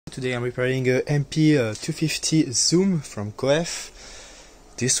Today I'm repairing a MP250 Zoom from Coef.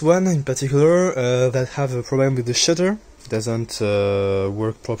 This one in particular that have a problem with the shutter, doesn't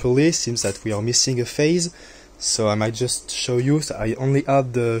work properly, seems that we are missing a phase. So I might just show you. So I only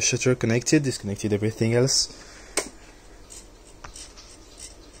had the shutter connected, disconnected everything else.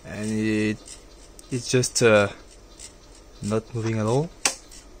 And it's just not moving at all.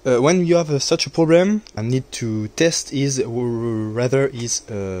 When you have such a problem, I need to test is whether it's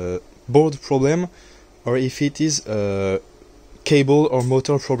a board problem or if it is a cable or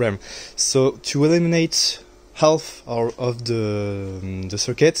motor problem. So to eliminate half of the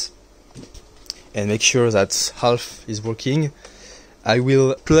circuit and make sure that half is working, I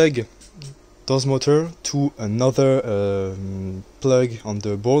will plug those motor to another plug on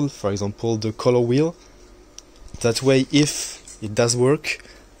the board, for example the color wheel. That way, if it does work,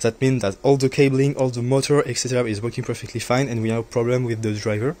 that means that all the cabling, all the motor, etc. is working perfectly fine and we have a problem with the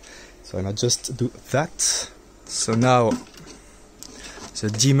driver. So I might just do that. So now the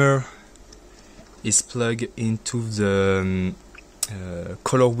dimmer is plugged into the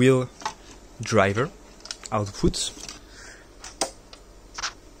color wheel driver output.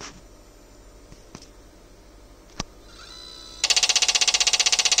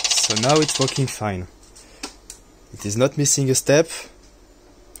 So now it's working fine. It is not missing a step.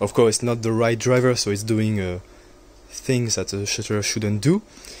 Of course, it's not the right driver, so it's doing things that the shutter shouldn't do.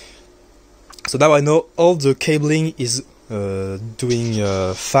 So now I know all the cabling is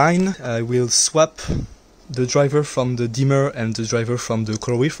doing fine. I will swap the driver from the dimmer and the driver from the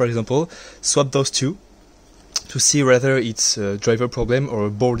color wheel, for example. Swap those two to see whether it's a driver problem or a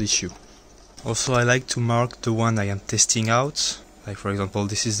board issue. Also, I like to mark the one I am testing out. Like for example,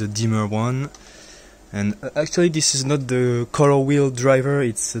 this is the dimmer one. And actually this is not the color wheel driver,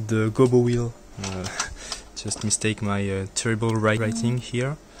 it's the gobo wheel. Just mistake my terrible writing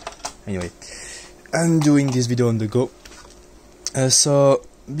here. Anyway, I'm doing this video on the go. So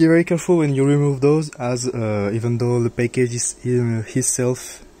be very careful when you remove those, as even though the package is in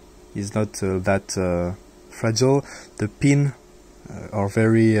itself is not that fragile, the pin are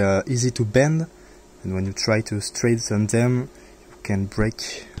very easy to bend, and when you try to straighten them, can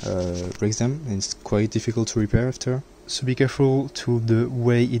break them, and it's quite difficult to repair after. So be careful to the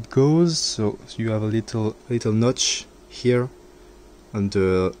way it goes. So you have a little notch here on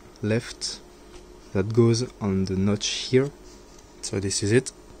the left that goes on the notch here. So this is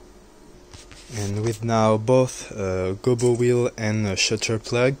it. And with now both gobo wheel and shutter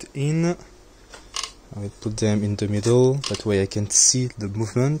plugged in, I will put them in the middle, that way I can see the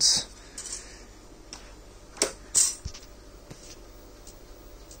movement.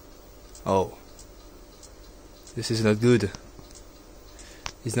 Oh, this is not good.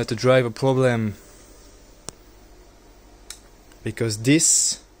 It's not a driver problem, because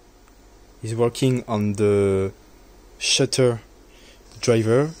this is working on the shutter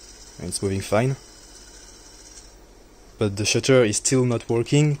driver and it's moving fine, but the shutter is still not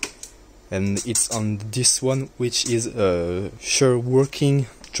working, and it's on this one, which is a sure working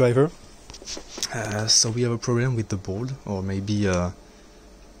driver. So we have a problem with the board, or maybe a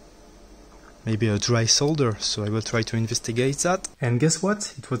dry solder, so I will try to investigate that. And guess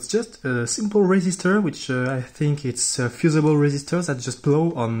what? It was just a simple resistor, which I think it's a fusible resistor that just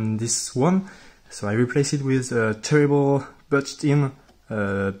blow on this one. So I replaced it with a terrible butched in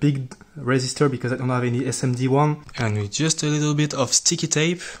big resistor because I don't have any SMD one. And with just a little bit of sticky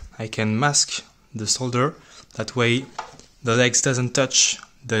tape, I can mask the solder. That way the legs doesn't touch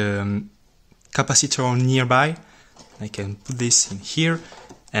the capacitor nearby. I can put this in here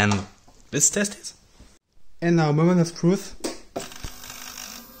and let's test it. And now, moment of truth.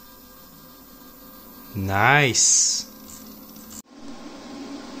 Nice!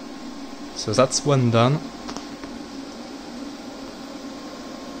 So that's one done.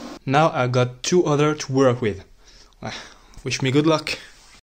 Now I got two other to work with. Wish me good luck.